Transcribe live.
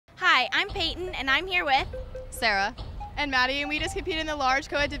Hi, I'm Peyton, and I'm here with Sarah. And Maddie, and we just competed in the large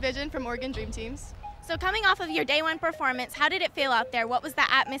co-ed division from Oregon Dream Teams. So coming off of your day one performance, how did it feel out there? What was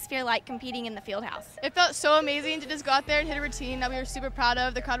the atmosphere like competing in the field house? It felt so amazing to just go out there and hit a routine that we were super proud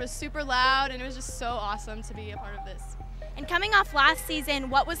of. The crowd was super loud, and it was just so awesome to be a part of this. And coming off last season,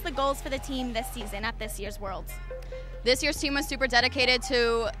 what was the goals for the team this season at this year's Worlds? This year's team was super dedicated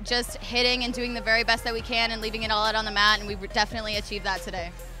to just hitting and doing the very best that we can and leaving it all out on the mat, and we definitely achieved that today.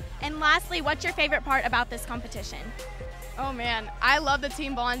 And lastly, what's your favorite part about this competition? Oh man, I love the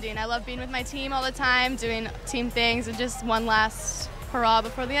team bonding. I love being with my team all the time, doing team things, and just one last hurrah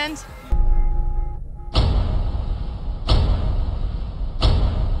before the end.